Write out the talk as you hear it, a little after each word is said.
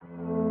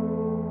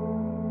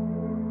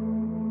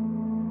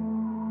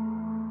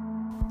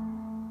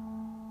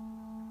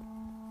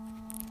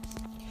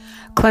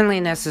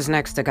Cleanliness is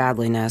next to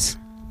godliness.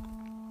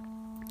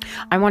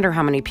 I wonder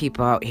how many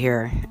people out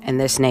here in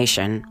this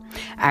nation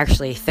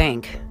actually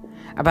think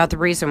about the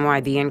reason why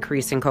the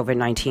increase in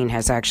COVID-19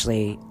 has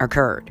actually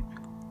occurred.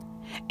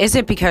 Is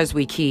it because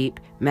we keep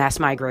mass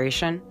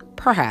migration?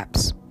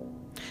 Perhaps.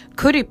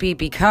 Could it be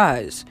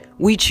because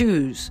we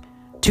choose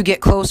to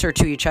get closer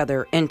to each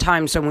other in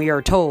times when we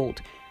are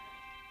told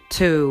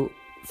to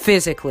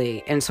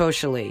physically and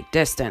socially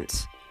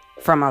distance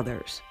from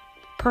others?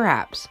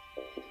 Perhaps.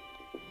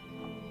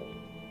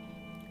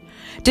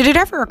 Did it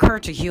ever occur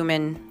to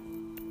humankind,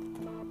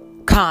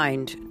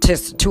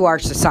 to our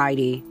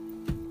society,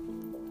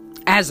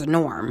 as a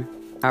norm,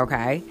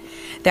 okay,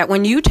 that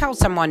when you tell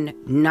someone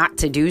not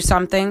to do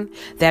something,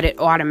 that it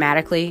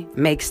automatically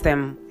makes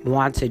them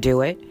want to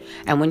do it?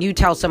 And when you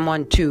tell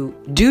someone to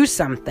do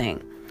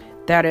something,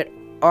 that it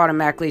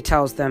automatically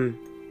tells them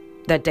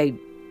that they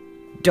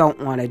don't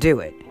want to do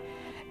it?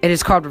 It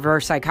is called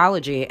reverse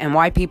psychology, and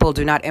why people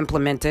do not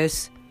implement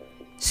this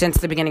since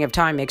the beginning of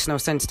time makes no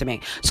sense to me.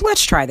 So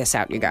let's try this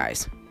out, you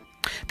guys.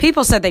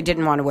 People said they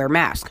didn't want to wear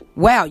masks.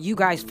 Well, you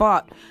guys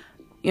fought,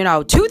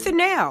 tooth and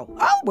nail.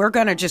 Oh, we're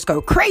going to just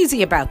go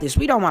crazy about this.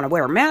 We don't want to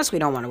wear a mask. We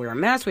don't want to wear a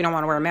mask. We don't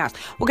want to wear a mask.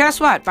 Well, guess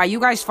what? By you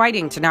guys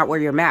fighting to not wear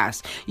your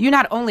mask, you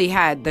not only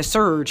had the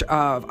surge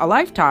of a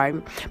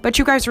lifetime, but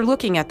you guys are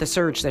looking at the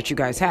surge that you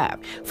guys have.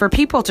 For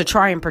people to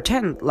try and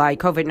pretend like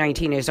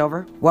COVID-19 is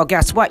over, well,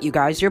 guess what, you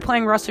guys? You're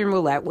playing Russian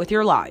roulette with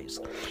your lives.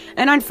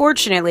 And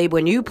unfortunately,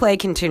 when you play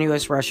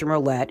continuous Russian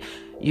roulette,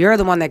 you're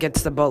the one that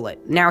gets the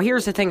bullet. Now,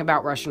 here's the thing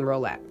about Russian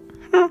roulette.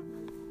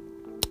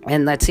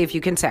 And let's see if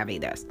you can savvy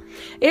this.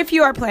 If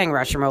you are playing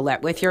Russian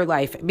roulette with your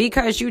life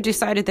because you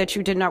decided that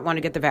you did not want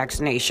to get the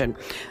vaccination,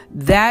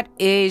 that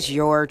is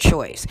your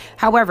choice.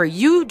 However,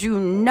 you do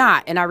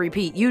not, and I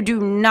repeat, you do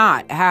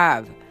not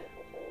have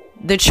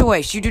the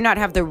choice. You do not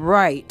have the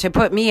right to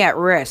put me at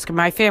risk,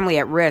 my family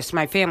at risk,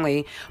 my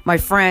family, my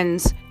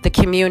friends, the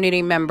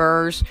community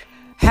members,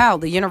 hell,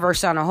 the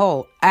universe on a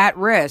whole at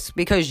risk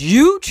because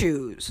you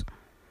choose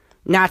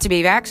not to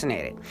be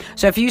vaccinated.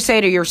 So if you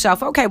say to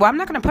yourself, okay, well, I'm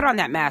not going to put on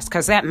that mask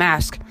because that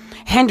mask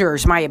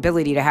hinders my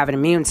ability to have an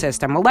immune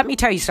system. Well, let me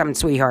tell you something,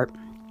 sweetheart.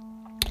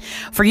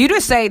 For you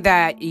to say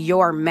that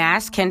your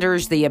mask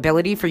hinders the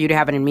ability for you to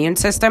have an immune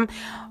system,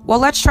 well,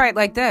 let's try it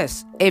like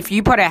this. If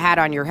you put a hat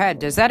on your head,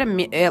 does that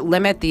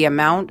limit the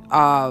amount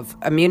of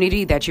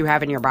immunity that you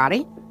have in your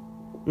body?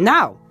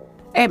 No.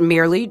 It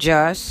merely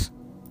just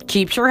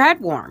keeps your head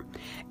warm.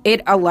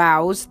 It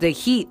allows the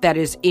heat that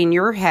is in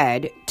your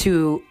head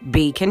to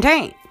be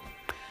contained,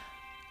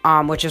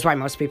 which is why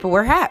most people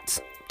wear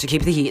hats, to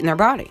keep the heat in their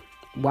body.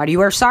 Why do you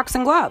wear socks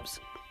and gloves?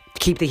 To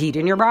keep the heat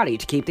in your body,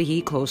 to keep the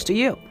heat close to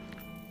you.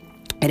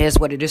 It is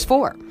what it is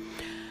for.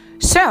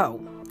 So,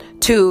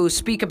 to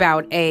speak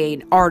about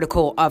an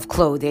article of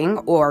clothing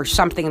or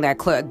something that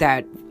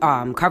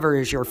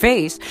covers your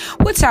face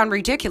would sound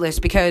ridiculous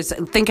because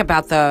think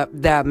about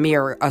the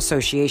mere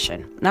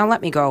association. Now,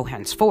 let me go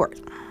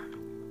henceforth.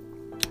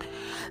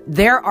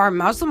 There are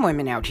Muslim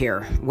women out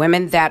here,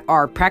 women that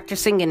are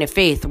practicing in a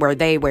faith where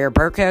they wear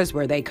burqas,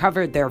 where they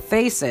cover their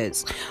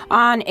faces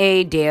on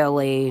a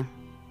daily.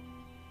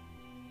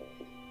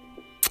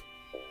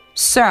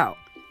 So,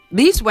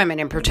 these women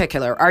in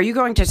particular, are you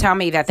going to tell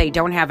me that they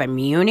don't have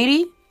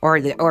immunity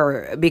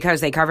or because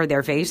they cover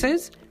their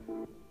faces?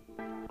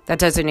 That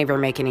doesn't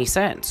even make any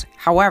sense.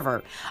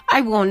 However,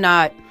 I will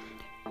not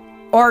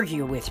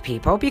argue with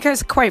people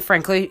because, quite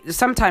frankly,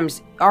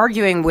 sometimes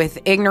arguing with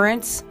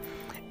ignorance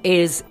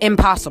is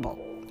impossible,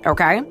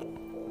 okay?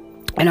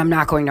 And I'm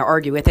not going to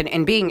argue with it.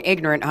 And being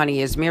ignorant,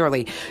 honey, is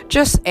merely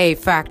just a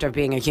fact of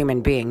being a human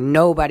being.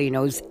 Nobody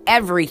knows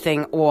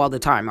everything all the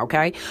time,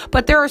 okay?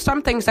 But there are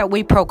some things that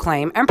we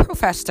proclaim and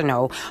profess to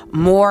know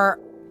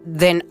more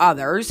than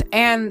others.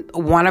 And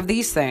one of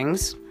these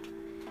things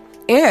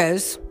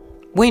is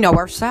we know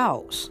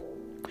ourselves.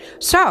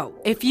 So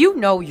if you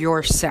know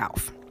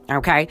yourself,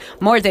 okay,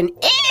 more than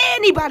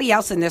anybody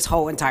else in this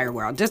whole entire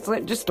world, just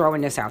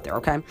throwing this out there,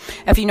 okay?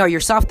 If you know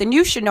yourself, then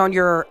you should know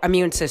your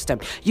immune system.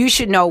 You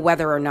should know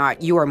whether or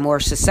not you are more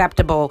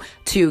susceptible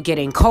to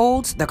getting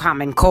colds, the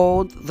common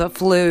cold, the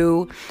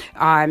flu.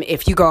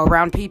 If you go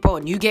around people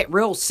and you get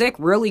real sick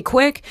really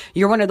quick,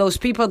 you're one of those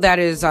people that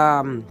is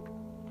not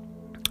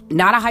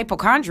a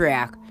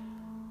hypochondriac,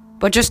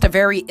 but just a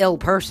very ill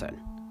person,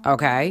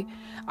 okay?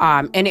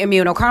 And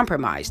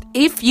immunocompromised.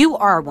 If you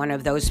are one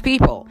of those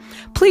people,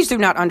 please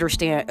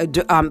understand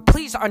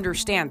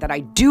that I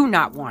do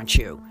not want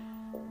you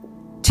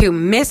to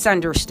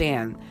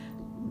misunderstand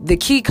the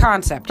key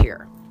concept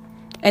here.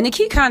 And the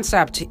key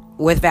concept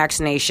with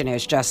vaccination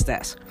is just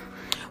this.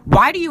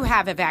 Why do you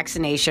have a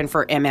vaccination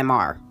for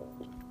MMR?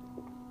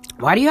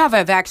 Why do you have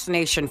a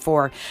vaccination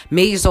for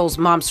measles,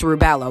 mumps,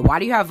 rubella? Why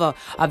do you have a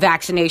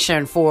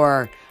vaccination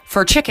for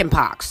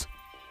chickenpox?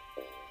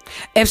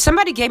 If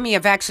somebody gave me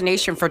a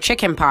vaccination for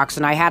chickenpox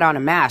and I had on a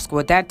mask,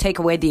 would that take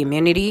away the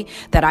immunity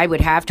that I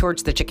would have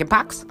towards the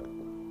chickenpox?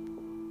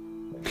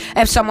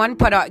 If someone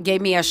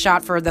gave me a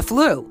shot for the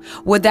flu,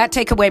 would that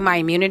take away my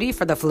immunity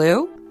for the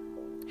flu?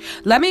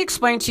 Let me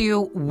explain to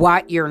you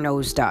what your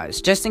nose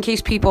does, just in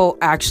case people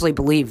actually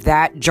believe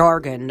that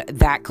jargon,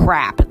 that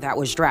crap that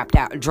was dropped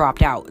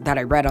out that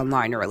I read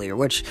online earlier,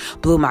 which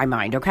blew my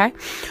mind, okay?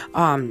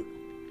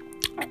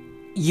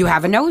 You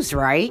have a nose,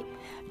 right?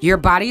 Your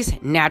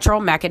body's natural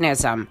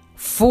mechanism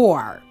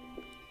for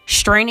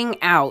straining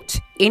out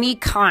any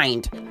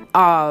kind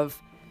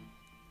of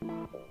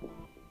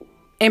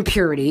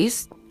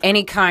impurities,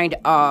 any kind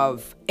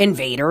of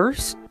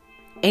invaders,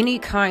 any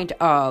kind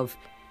of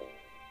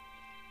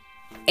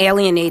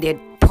alienated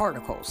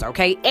particles,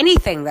 okay?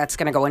 Anything that's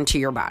going to go into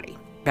your body.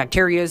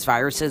 Bacterias,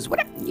 viruses,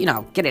 whatever,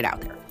 get it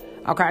out there,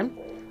 okay?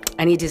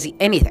 Any disease,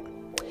 anything.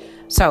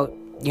 So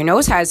your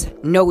nose has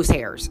nose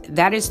hairs.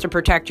 That is to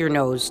protect your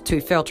nose, to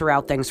filter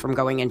out things from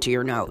going into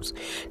your nose.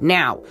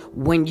 Now,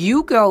 when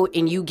you go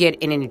and you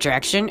get an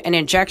injection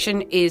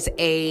is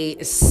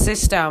a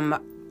system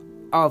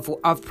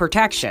of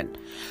protection.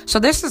 So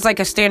this is like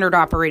a standard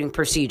operating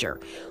procedure.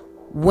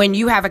 When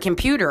you have a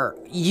computer,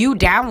 you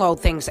download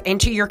things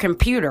into your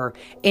computer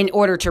in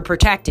order to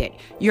protect it.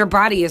 Your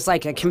body is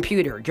like a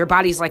computer. Your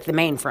body's like the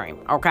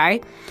mainframe, okay?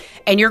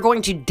 And you're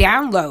going to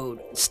download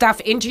stuff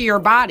into your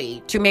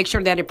body to make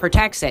sure that it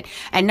protects it.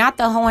 And not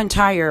the whole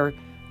entire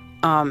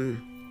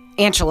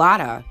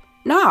enchilada.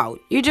 No,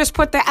 you just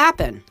put the app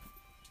in.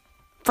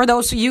 For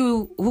those of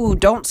you who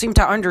don't seem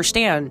to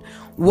understand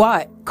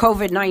what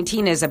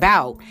COVID-19 is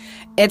about,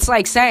 it's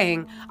like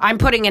saying I'm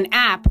putting an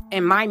app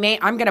in I'm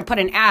going to put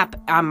an app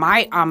on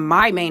my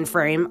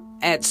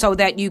mainframe so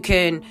that you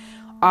can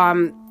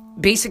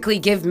basically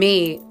give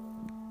me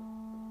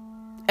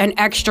an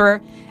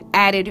extra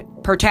added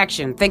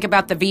protection. Think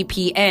about the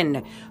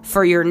VPN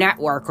for your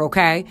network,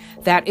 okay?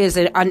 That is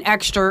an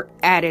extra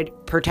added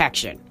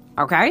protection,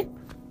 okay?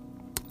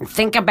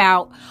 Think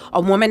about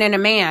a woman and a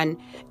man,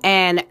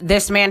 and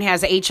this man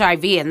has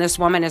HIV and this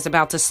woman is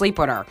about to sleep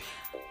with her.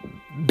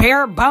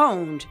 Bare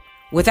boned,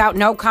 without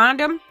no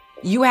condom,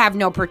 you have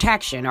no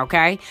protection,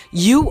 okay?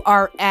 You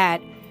are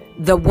at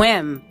the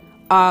whim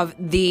of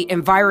the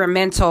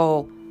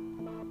environmental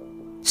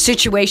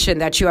situation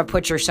that you have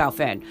put yourself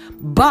in.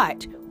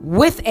 But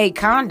with a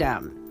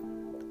condom,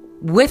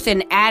 with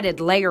an added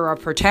layer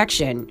of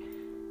protection,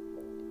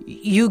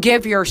 you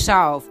give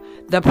yourself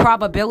the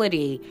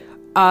probability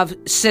of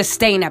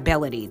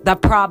sustainability, the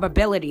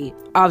probability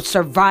of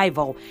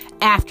survival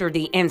after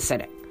the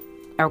incident.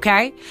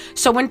 Okay?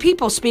 So when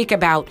people speak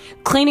about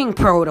cleaning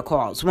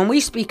protocols, when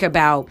we speak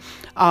about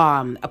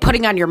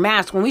putting on your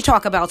mask, when we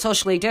talk about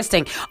socially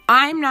distancing,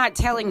 I'm not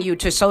telling you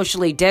to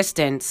socially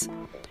distance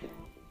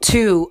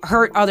to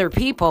hurt other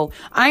people.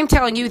 I'm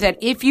telling you that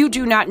if you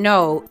do not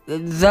know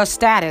the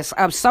status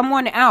of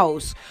someone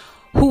else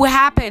who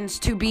happens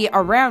to be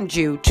around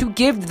you, to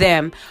give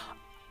them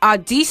a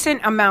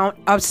decent amount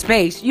of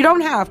space. You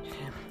don't have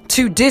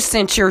to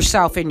distance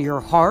yourself in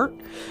your heart.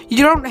 You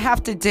don't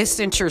have to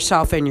distance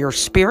yourself in your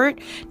spirit,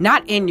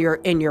 not in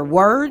your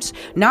words,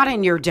 not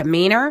in your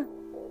demeanor,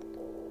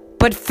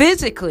 but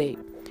physically.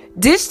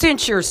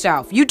 Distance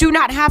yourself. You do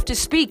not have to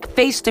speak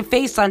face to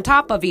face on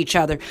top of each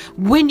other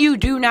when you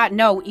do not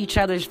know each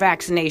other's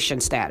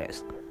vaccination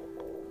status.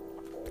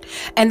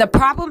 And the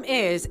problem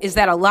is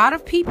that a lot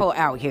of people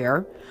out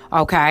here,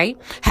 okay,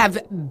 have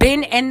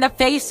been in the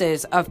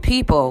faces of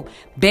people,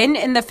 been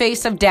in the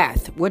face of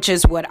death, which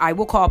is what I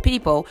will call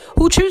people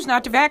who choose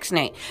not to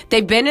vaccinate.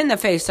 They've been in the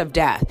face of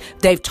death.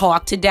 They've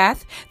talked to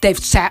death. They've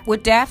sat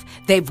with death.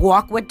 They've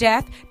walked with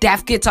death.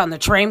 Death gets on the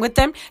train with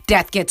them.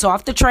 Death gets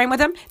off the train with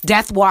them.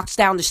 Death walks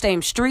down the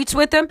same streets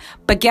with them.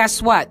 But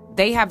guess what?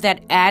 They have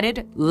that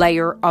added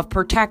layer of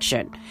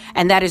protection.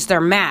 And that is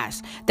their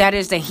mask. That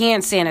is the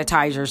hand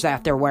sanitizers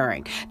that they're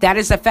wearing. That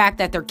is the fact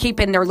that they're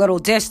keeping their little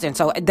distance.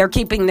 So they're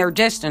keeping their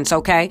distance,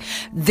 okay?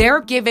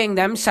 They're giving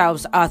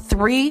themselves a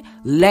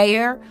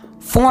 3-layer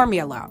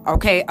formula,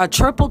 okay? A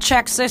triple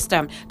check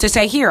system to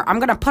say, here, I'm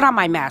going to put on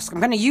my mask. I'm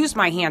going to use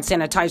my hand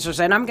sanitizers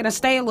and I'm going to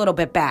stay a little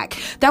bit back.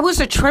 That was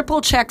a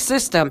triple check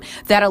system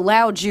that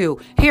allowed you,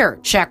 here,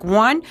 check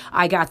 1.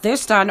 I got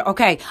this done.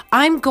 Okay,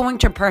 I'm going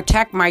to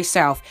protect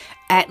myself.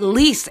 At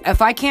least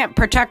if I can't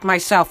protect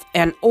myself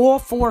in all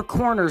 4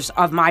 corners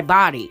of my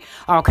body,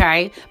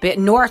 okay, but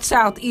north,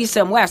 south, east,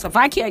 and west, if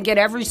I can't get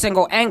every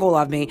single angle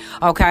of me,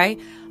 okay,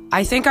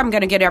 I think I'm going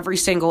to get every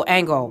single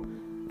angle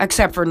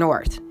except for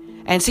north.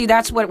 And see,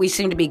 that's what we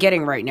seem to be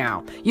getting right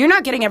now. You're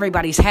not getting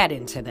everybody's head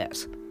into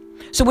this.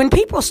 So when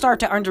people start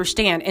to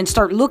understand and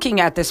start looking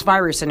at this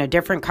virus in a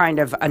different kind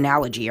of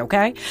analogy,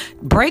 okay,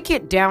 break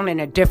it down in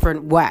a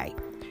different way.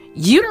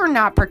 You are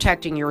not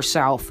protecting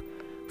yourself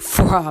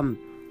from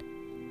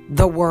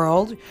the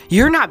world.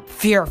 You're not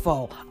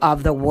fearful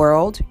of the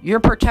world. You're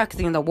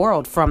protecting the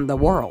world from the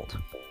world.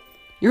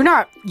 You're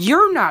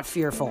not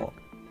fearful.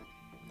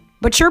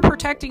 But you're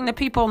protecting the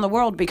people in the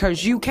world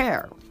because you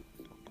care.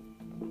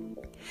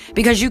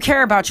 Because you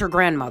care about your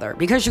grandmother.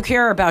 Because you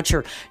care about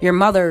your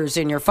mothers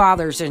and your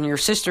fathers and your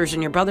sisters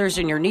and your brothers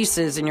and your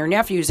nieces and your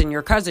nephews and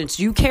your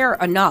cousins. You care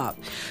enough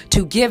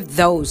to give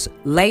those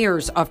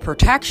layers of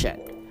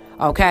protection.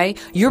 Okay?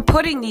 You're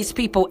putting these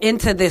people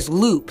into this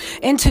loop,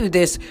 into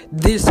this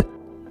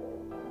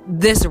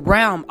this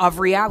realm of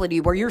reality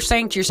where you're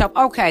saying to yourself,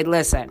 okay,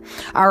 listen,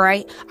 all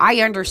right,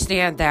 I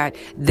understand that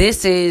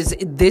this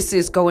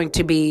is going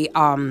to be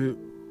an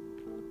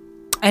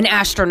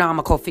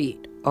astronomical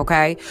feat.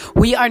 Okay,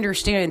 we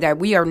understand that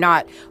we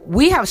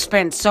have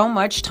spent so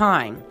much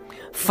time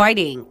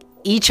fighting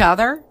each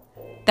other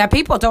that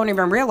people don't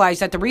even realize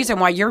that the reason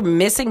why you're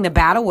missing the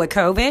battle with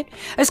COVID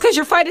is because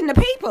you're fighting the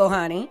people,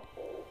 honey.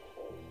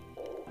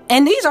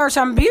 And these are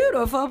some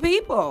beautiful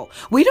people.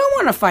 We don't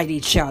want to fight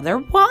each other.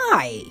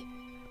 Why?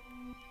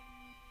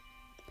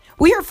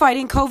 We are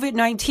fighting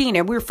COVID-19,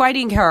 and we're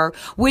fighting her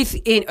with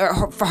an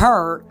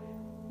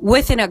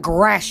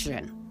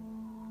aggression.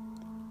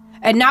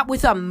 And not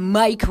with a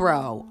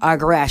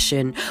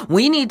micro-aggression.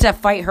 We need to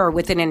fight her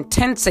with an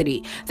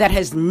intensity that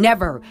has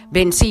never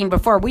been seen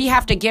before. We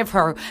have to give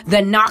her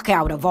the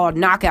knockout of all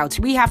knockouts.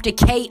 We have to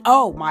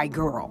KO my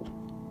girl.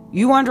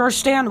 You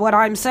understand what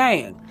I'm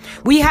saying?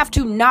 We have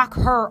to knock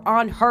her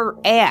on her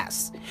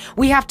ass.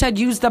 We have to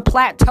use the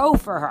plateau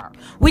for her.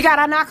 We got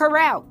to knock her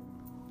out.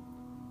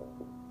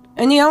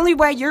 And the only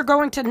way you're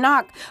going to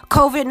knock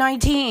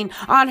COVID-19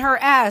 on her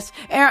ass,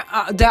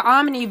 the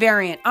Omni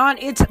variant, on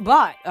its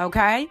butt,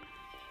 okay?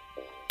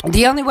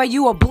 The only way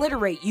you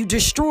obliterate, you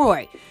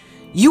destroy,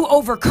 you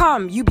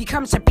overcome, you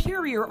become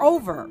superior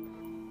over.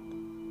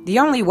 The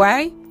only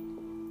way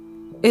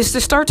is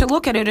to start to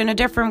look at it in a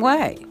different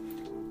way.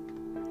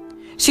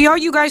 See, all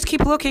you guys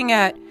keep looking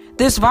at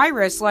this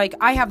virus like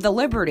I have the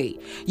liberty.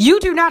 You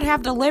do not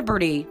have the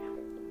liberty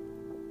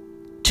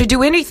to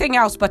do anything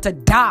else but to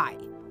die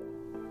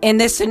in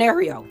this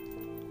scenario.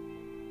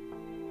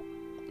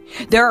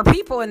 There are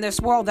people in this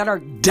world that are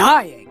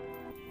dying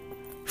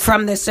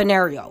from this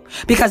scenario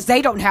because they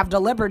don't have the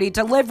liberty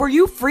to live where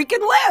you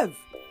freaking live.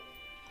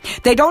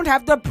 They don't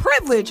have the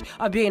privilege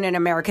of being an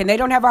American. They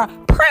don't have a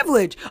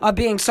privilege of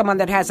being someone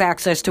that has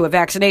access to a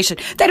vaccination.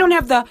 They don't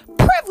have the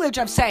privilege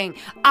of saying,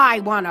 I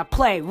want to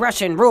play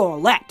Russian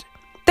roulette.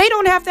 They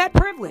don't have that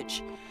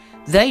privilege.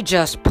 They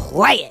just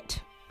play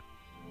it.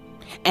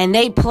 And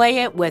they play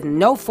it with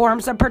no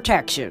forms of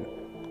protection.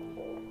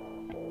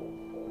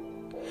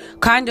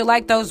 Kind of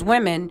like those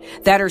women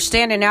that are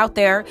standing out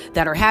there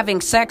that are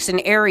having sex in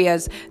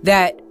areas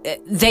that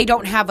they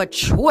don't have a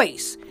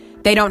choice.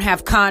 They don't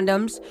have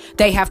condoms.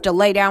 They have to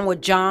lay down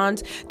with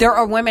Johns. There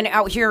are women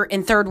out here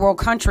in third world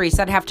countries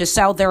that have to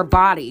sell their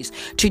bodies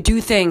to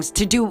do things,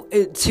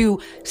 to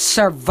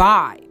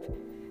survive.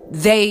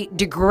 They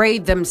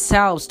degrade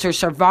themselves to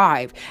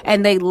survive,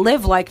 and they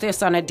live like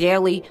this on a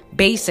daily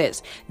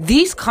basis.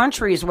 These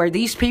countries where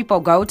these people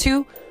go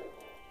to,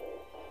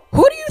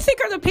 who do you think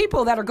are the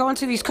people that are going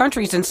to these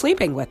countries and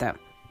sleeping with them?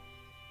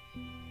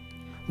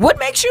 What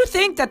makes you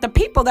think that the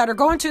people that are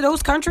going to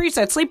those countries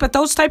that sleep with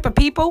those type of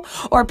people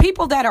or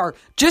people that are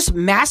just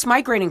mass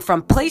migrating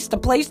from place to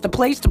place to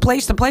place to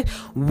place to place?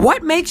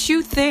 What makes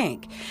you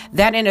think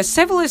that in a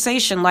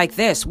civilization like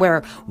this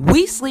where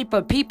we sleep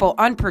with people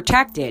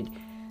unprotected,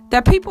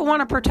 that people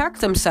want to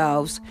protect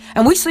themselves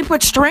and we sleep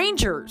with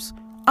strangers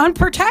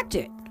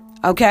unprotected,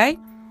 okay?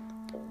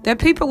 That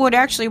people would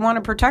actually want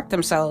to protect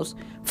themselves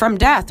from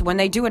death when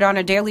they do it on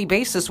a daily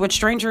basis with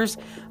strangers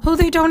who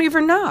they don't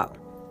even know.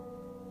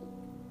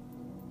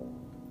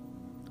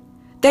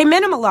 They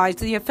minimalize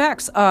the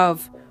effects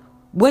of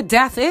what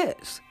death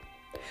is.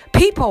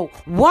 People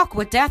walk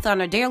with death on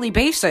a daily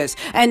basis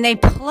and they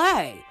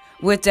play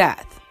with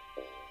death.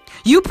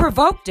 You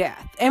provoke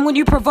death, and when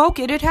you provoke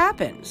it, it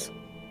happens.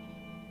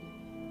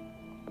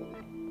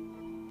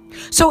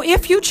 So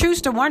if you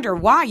choose to wonder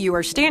why you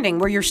are standing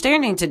where you're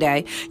standing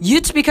today,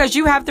 it's because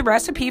you have the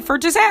recipe for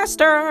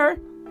disaster.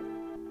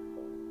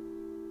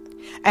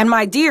 And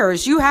my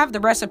dears, you have the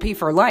recipe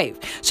for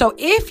life. So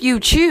if you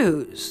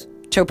choose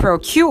to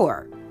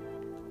procure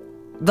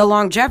the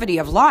longevity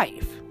of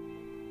life,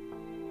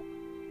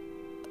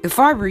 if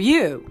I were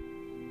you,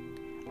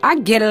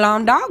 I'd get it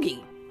on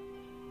doggy.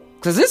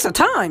 Because it's a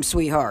time,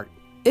 sweetheart.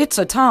 It's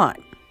a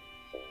time.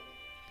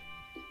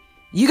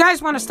 You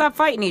guys want to stop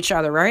fighting each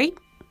other, right?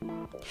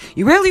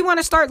 You really want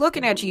to start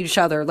looking at each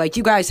other like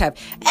you guys have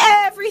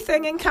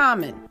everything in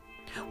common.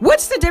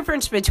 What's the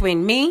difference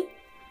between me,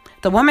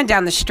 the woman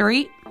down the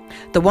street,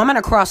 the woman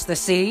across the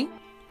sea,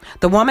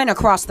 the woman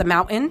across the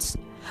mountains,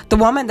 the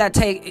woman that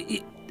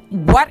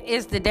what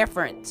is the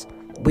difference?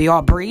 We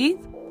all breathe.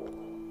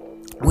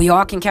 We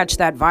all can catch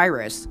that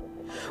virus.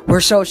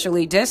 We're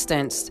socially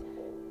distanced.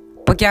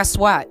 But guess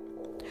what?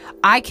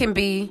 I can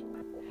be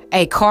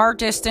a car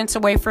distance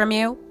away from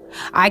you.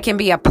 I can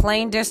be a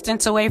plane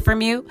distance away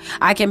from you.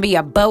 I can be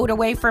a boat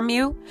away from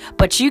you.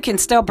 But you can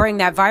still bring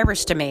that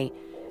virus to me.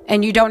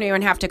 And you don't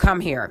even have to come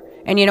here.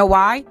 And you know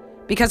why?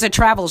 Because it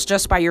travels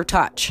just by your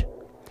touch.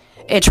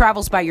 It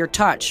travels by your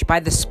touch, by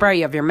the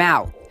spray of your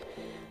mouth.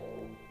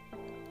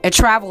 It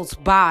travels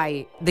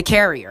by the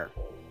carrier.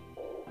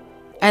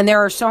 And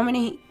there are so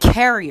many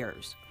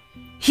carriers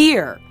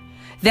here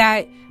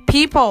that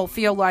people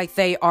feel like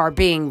they are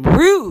being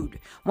rude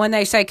when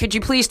they say, could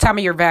you please tell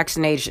me your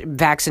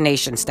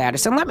vaccination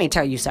status? And let me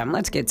tell you something.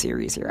 Let's get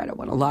serious here. I don't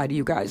want to lie to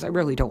you guys. I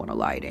really don't want to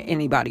lie to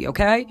anybody,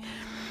 okay?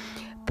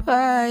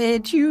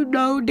 But you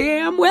know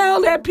damn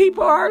well that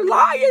people are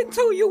lying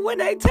to you when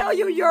they tell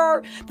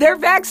you their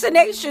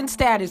vaccination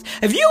status.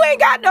 If you ain't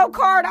got no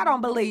card, I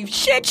don't believe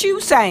shit you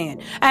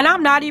saying. And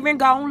I'm not even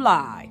gonna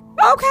lie.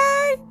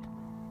 Okay?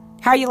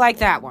 How you like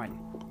that one?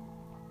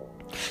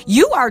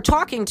 You are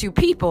talking to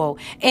people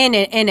in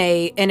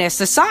a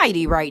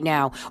society right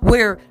now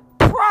where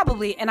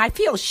probably, and I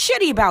feel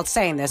shitty about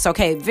saying this,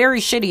 okay, very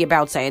shitty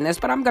about saying this,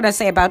 but I'm going to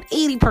say about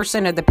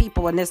 80% of the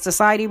people in this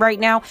society right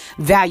now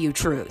value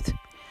truth.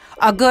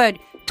 A good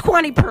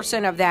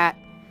 20% of that,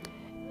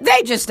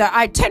 they just,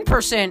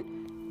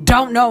 10%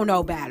 don't know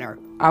no better,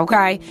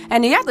 okay?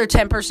 And the other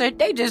 10%,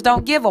 they just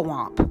don't give a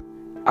whomp,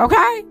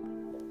 okay?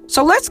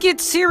 So let's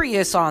get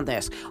serious on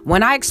this.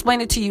 When I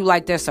explain it to you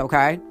like this,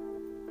 okay?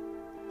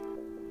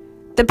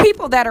 The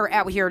people that are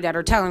out here that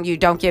are telling you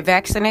don't get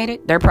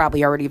vaccinated, they're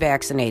probably already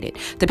vaccinated.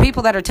 The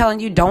people that are telling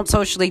you don't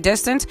socially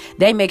distance,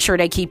 they make sure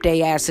they keep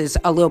their asses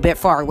a little bit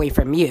far away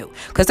from you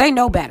because they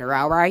know better,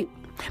 all right?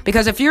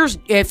 Because if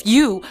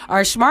you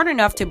are smart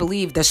enough to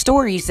believe the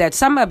stories that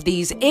some of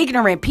these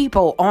ignorant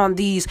people on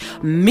these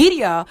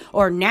media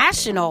or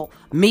national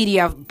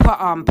media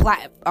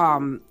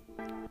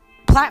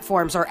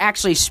platforms are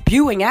actually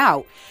spewing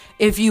out,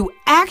 if you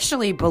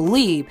actually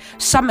believe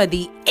some of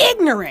the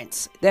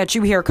ignorance that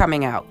you hear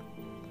coming out,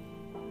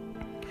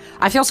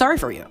 I feel sorry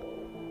for you.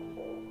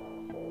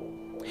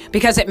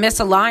 Because it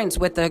misaligns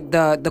with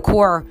the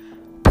core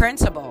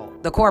principle,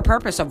 the core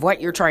purpose of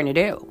what you're trying to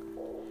do.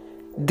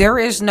 There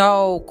is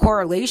no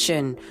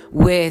correlation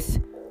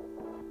with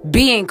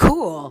being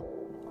cool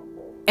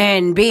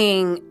and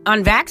being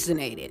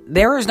unvaccinated.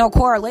 There is no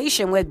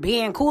correlation with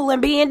being cool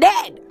and being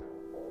dead.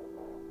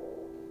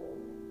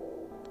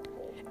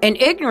 And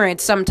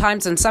ignorance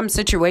sometimes in some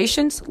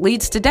situations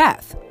leads to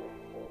death.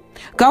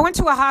 Go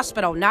into a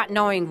hospital not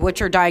knowing what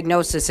your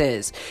diagnosis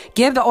is.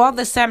 Give all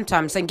the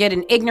symptoms and get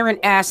an ignorant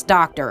ass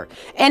doctor.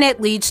 And it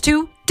leads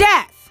to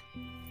death.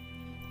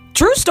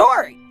 True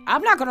story.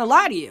 I'm not going to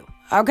lie to you.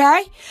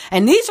 Okay?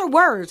 And these are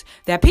words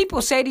that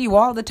people say to you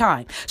all the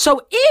time.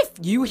 So if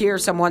you hear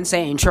someone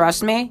saying,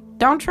 trust me,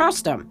 don't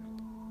trust them.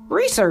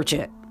 Research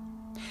it.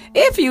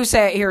 If you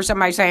hear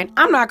somebody saying,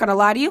 I'm not going to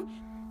lie to you,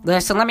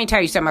 listen, let me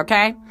tell you something,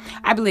 okay?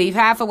 I believe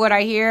half of what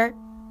I hear.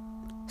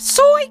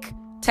 Soik!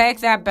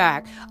 Take that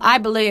back. I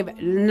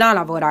believe none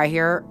of what I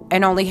hear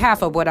and only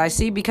half of what I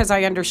see because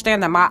I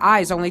understand that my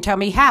eyes only tell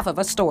me half of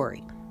a story.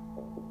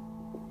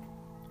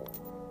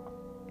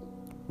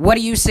 What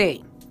do you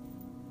see?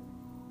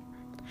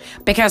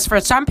 Because for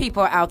some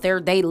people out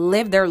there, they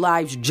live their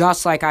lives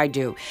just like I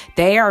do.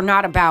 They are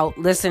not about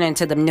listening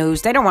to the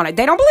news. They don't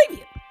believe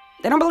you.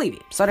 They don't believe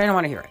you, so they don't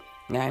want to hear it.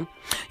 Okay?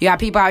 You got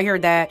people out here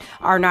that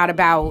are not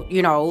about,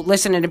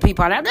 listening to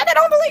people. They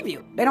don't believe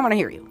you. They don't want to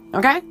hear you.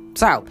 Okay?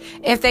 So,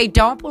 if they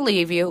don't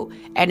believe you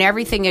and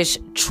everything is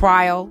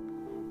tried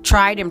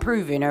and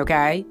proven,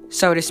 okay,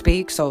 so to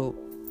speak, so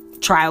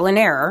trial and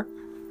error.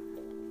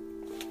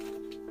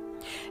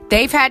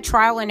 They've had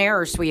trial and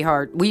error,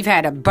 sweetheart. We've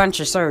had a bunch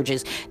of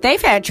surges.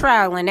 They've had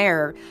trial and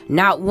error,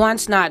 not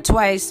once, not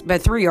twice,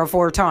 but 3 or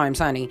 4 times,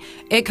 honey.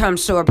 It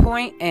comes to a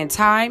point in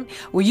time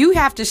where you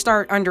have to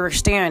start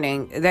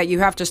understanding that you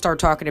have to start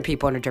talking to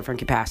people in a different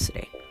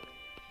capacity.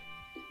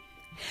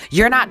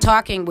 You're not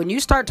talking, when you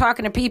start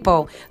talking to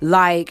people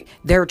like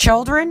they're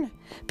children,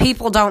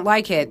 people don't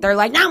like it. They're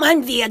like, no,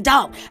 I'm the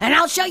adult, and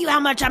I'll show you how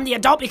much I'm the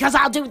adult because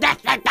I'll do that.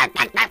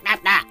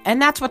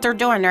 And that's what they're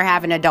doing. They're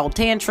having adult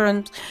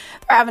tantrums.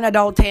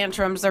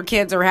 Their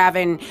kids are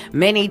having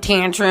mini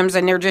tantrums,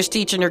 and they're just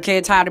teaching their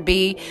kids how to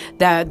be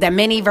the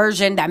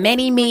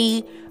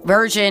mini-me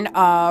version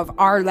of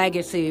our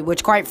legacy,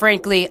 which, quite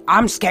frankly,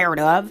 I'm scared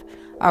of,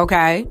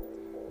 okay?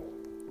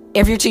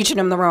 If you're teaching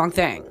them the wrong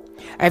thing.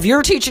 If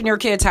you're teaching your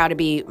kids how to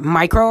be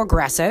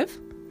microaggressive,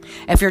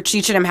 if you're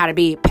teaching them how to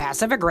be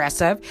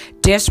passive-aggressive,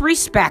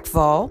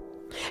 disrespectful,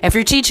 if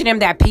you're teaching them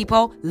that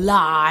people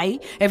lie,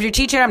 if you're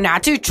teaching them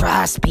not to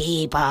trust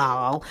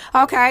people,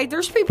 okay,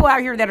 there's people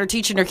out here that are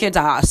teaching their kids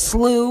a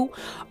slew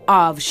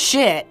of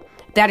shit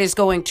that is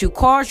going to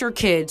cause your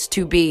kids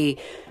to be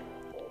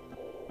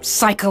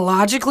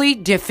psychologically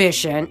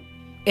deficient,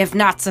 if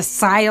not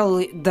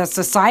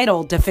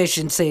societal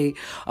deficiency,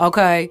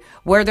 okay,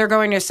 where they're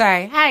going to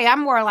say, hey,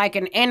 I'm more like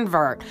an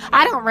invert.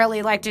 I don't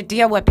really like to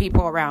deal with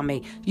people around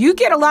me. You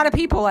get a lot of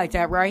people like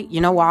that, right? You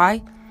know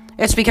why?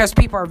 It's because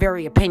people are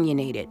very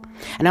opinionated.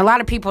 And a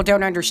lot of people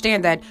don't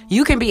understand that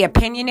you can be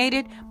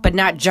opinionated, but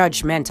not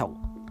judgmental.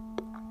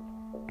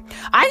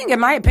 I can give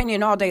my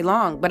opinion all day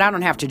long, but I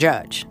don't have to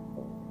judge.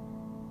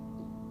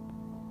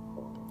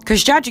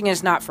 Because judging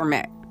is not for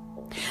me.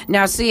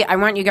 Now, see, I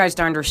want you guys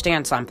to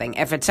understand something.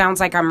 If it sounds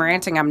like I'm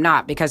ranting, I'm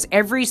not. Because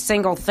every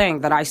single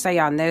thing that I say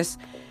on this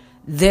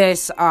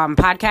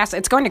podcast,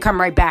 it's going to come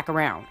right back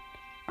around.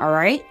 All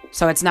right?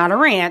 So it's not a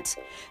rant.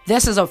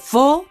 This is a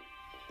full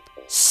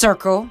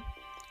circle.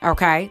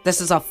 Okay?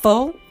 This is a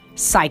full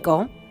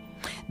cycle.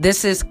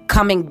 This is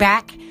coming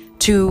back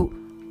to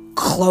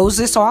close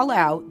this all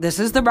out. This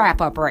is the wrap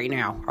up right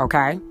now.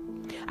 Okay?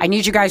 I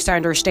need you guys to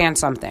understand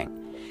something.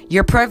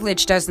 Your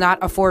privilege does not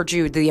afford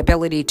you the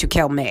ability to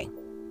kill me.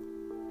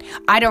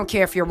 I don't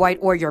care if you're white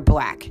or you're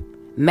black.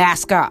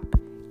 Mask up.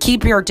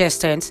 Keep your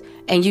distance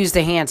and use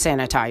the hand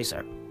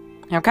sanitizer.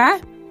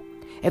 Okay?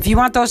 If you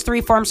want those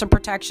 3 forms of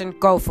protection,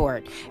 go for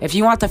it. If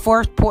you want the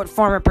 4th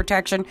form of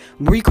protection,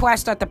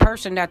 request that the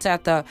person that's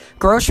at the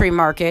grocery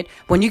market,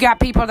 when you got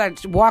people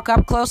that walk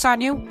up close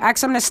on you, ask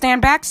them to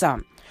stand back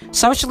some.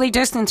 Socially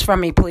distance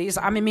from me, please.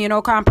 I'm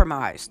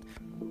immunocompromised.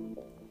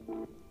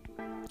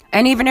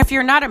 And even if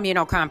you're not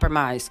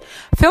immunocompromised,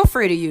 feel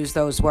free to use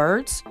those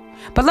words.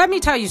 But let me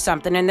tell you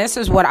something, and this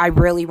is what I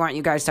really want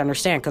you guys to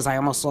understand, because I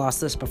almost lost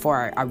this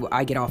before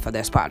I get off of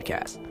this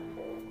podcast.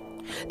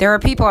 There are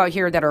people out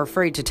here that are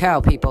afraid to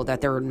tell people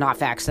that they're not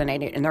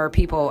vaccinated, and there are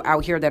people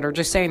out here that are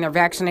just saying they're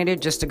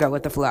vaccinated just to go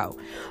with the flow,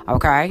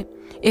 okay?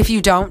 If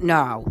you don't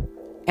know,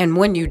 and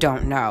when you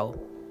don't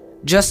know,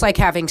 just like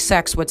having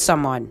sex with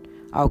someone,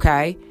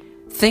 okay?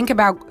 Think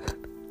about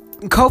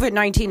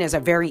COVID-19 is a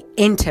very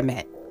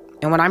intimate,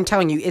 and when I'm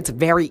telling you it's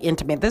very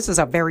intimate, this is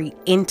a very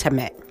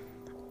intimate,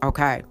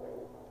 okay,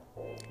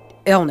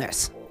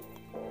 illness.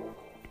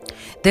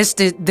 This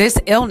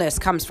illness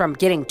comes from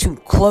getting too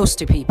close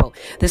to people.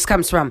 This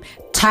comes from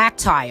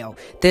tactile.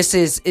 This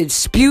is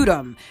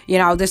sputum. You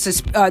know,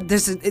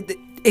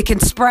 it can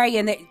spray.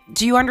 And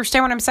do you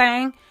understand what I'm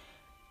saying?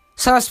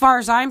 So as far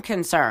as I'm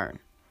concerned,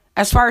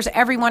 as far as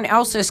everyone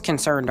else is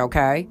concerned,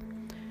 okay,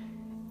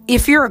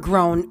 if you're a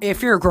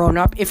grown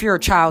up, if you're a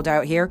child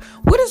out here,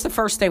 what is the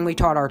first thing we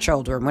taught our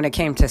children when it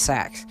came to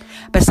sex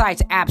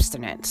besides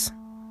abstinence?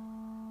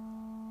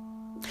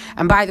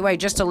 And by the way,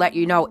 just to let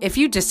you know, if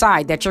you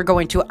decide that you're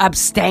going to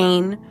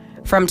abstain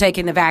from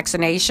taking the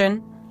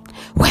vaccination,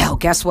 well,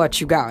 guess what,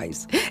 you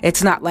guys?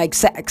 It's not like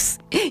sex.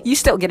 You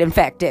still get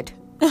infected.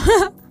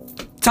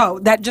 So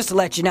that just to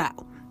let you know.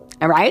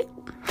 All right?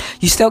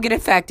 You still get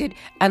infected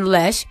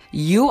unless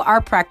you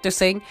are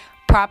practicing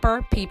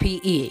proper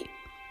PPE,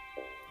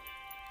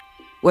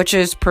 which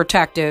is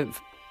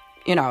protective,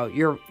 you know,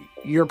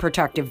 your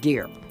protective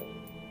gear,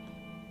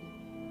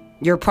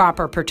 your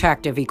proper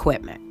protective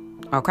equipment.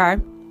 Okay?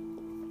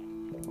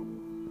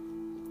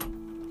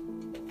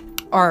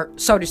 Or,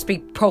 so to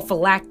speak,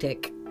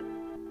 prophylactic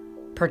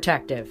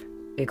protective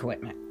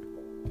equipment.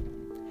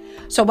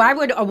 So why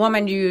would a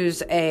woman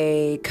use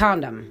a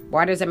condom?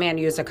 Why does a man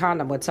use a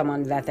condom with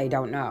someone that they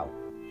don't know?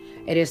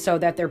 It is so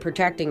that they're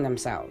protecting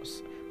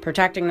themselves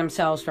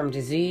from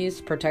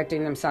disease,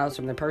 protecting themselves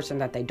from the person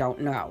that they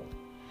don't know.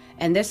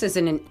 And this is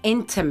in an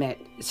intimate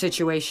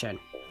situation,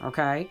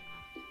 okay?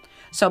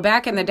 So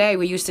back in the day,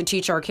 we used to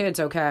teach our kids,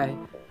 okay,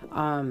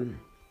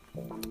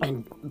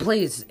 and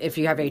please, if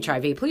you have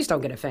HIV, please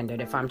don't get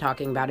offended if I'm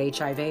talking about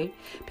HIV,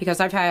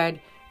 because I've had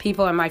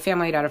people in my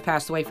family that have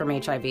passed away from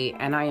HIV,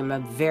 and I am a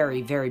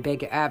very, very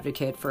big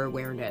advocate for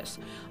awareness.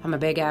 I'm a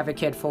big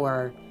advocate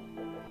for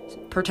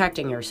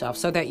protecting yourself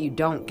so that you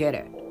don't get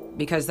it,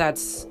 because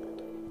that's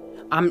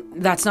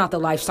not the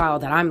lifestyle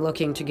that I'm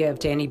looking to give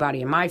to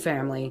anybody in my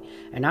family,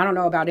 and I don't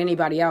know about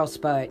anybody else,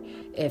 but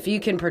if you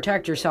can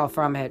protect yourself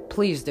from it,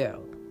 please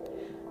do.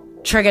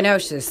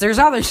 Trichinosis. There's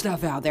other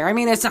stuff out there. I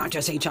mean, it's not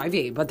just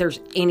HIV, but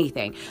there's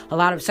anything. A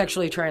lot of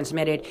sexually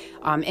transmitted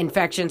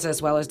infections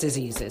as well as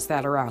diseases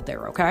that are out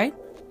there, okay?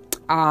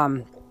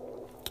 But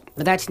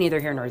that's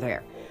neither here nor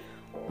there.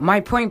 My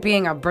point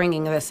being of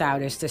bringing this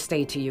out is to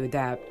state to you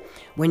that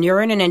when you're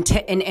in an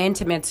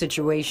intimate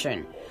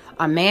situation,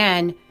 a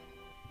man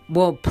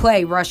will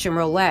play Russian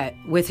roulette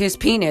with his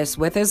penis,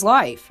 with his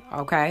life,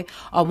 okay?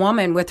 A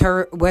woman with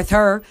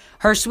her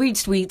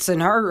sweets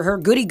and her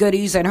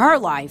goodies in her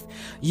life.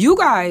 You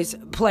guys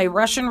play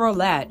Russian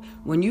roulette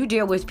when you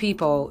deal with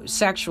people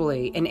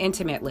sexually and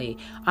intimately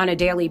on a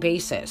daily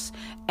basis.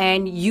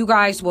 And you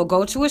guys will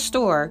go to a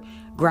store,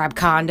 grab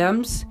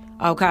condoms,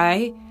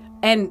 okay?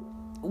 And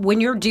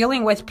when you're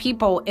dealing with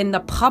people in the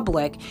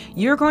public,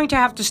 you're going to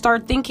have to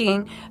start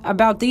thinking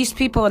about these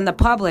people in the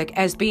public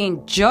as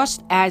being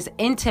just as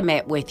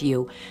intimate with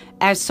you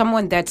as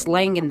someone that's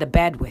laying in the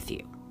bed with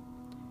you.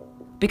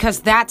 Because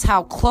that's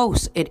how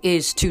close it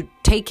is to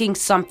taking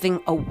something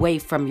away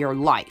from your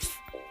life.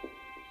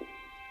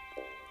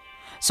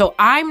 So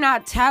I'm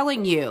not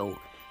telling you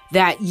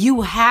that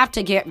you have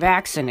to get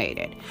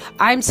vaccinated.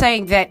 I'm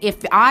saying that if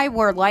I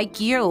were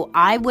like you,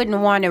 I wouldn't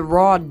want to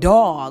raw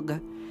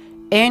dog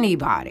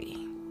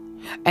anybody.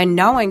 And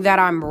knowing that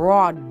I'm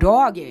raw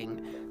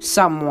dogging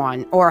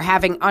someone or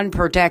having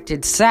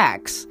unprotected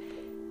sex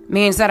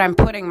means that I'm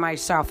putting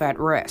myself at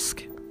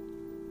risk.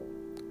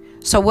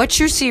 So what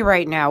you see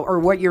right now, or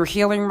what you're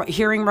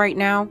hearing right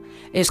now,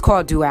 is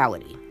called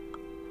duality.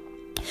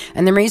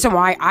 And the reason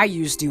why I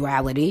use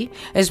duality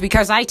is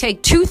because I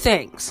take two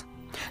things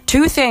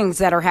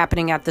that are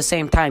happening at the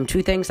same time,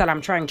 two things that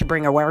I'm trying to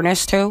bring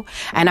awareness to,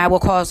 and I will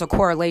cause a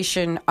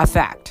correlation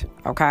effect,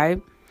 okay?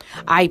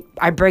 I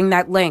bring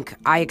that link.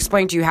 I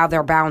explain to you how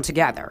they're bound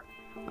together.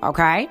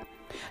 Okay?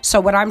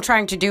 So what I'm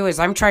trying to do is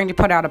I'm trying to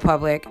put out a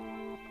public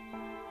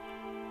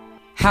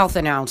health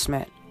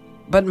announcement,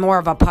 but more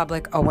of a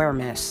public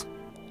awareness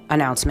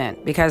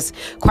announcement. Because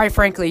quite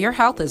frankly, your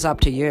health is up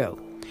to you.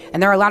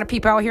 And there are a lot of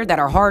people out here that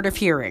are hard of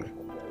hearing.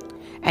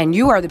 And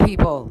you are the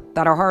people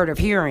that are hard of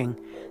hearing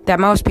that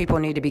most people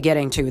need to be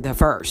getting to the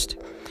first.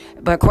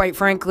 But quite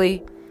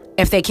frankly,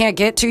 if they can't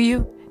get to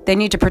you, they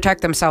need to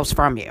protect themselves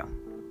from you.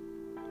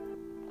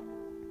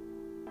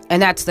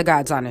 And that's the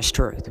God's honest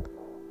truth.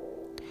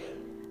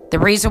 The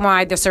reason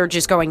why the surge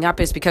is going up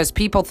is because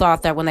people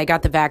thought that when they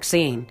got the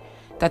vaccine,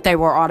 that they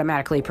were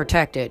automatically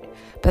protected.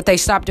 But they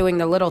stopped doing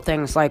the little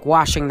things like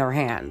washing their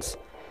hands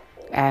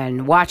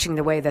and watching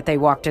the way that they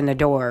walked in the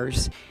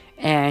doors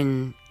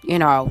and,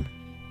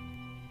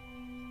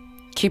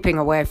 keeping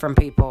away from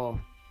people,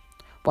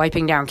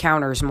 wiping down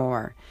counters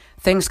more.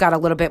 Things got a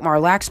little bit more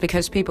lax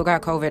because people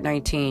got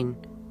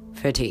COVID-19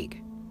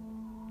 fatigue.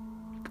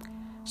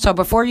 So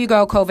before you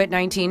go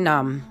COVID-19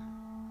 numb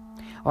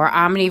or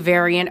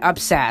omnivariant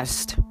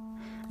obsessed,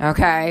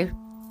 okay,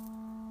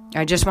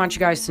 I just want you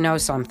guys to know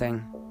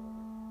something.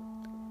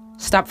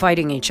 Stop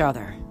fighting each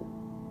other.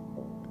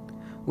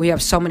 We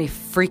have so many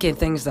freaking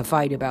things to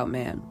fight about,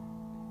 man.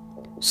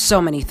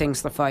 So many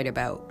things to fight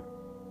about.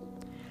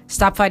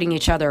 Stop fighting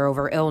each other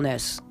over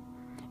illness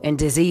and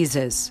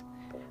diseases,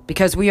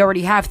 because we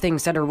already have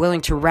things that are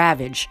willing to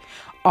ravage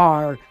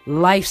our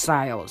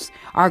lifestyles,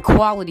 our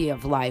quality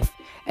of life,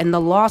 and the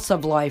loss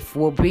of life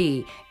will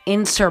be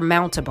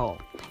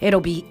insurmountable. It'll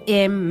be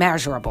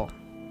immeasurable.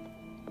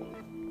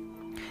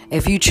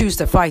 If you choose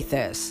to fight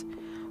this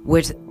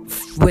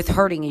with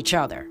hurting each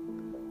other,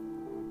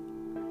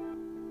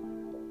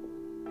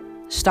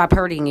 stop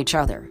hurting each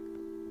other.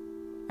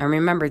 And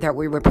remember that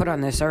we were put on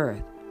this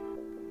earth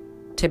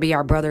to be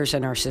our brothers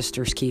and our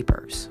sisters'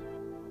 keepers.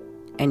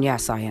 And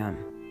yes, I am.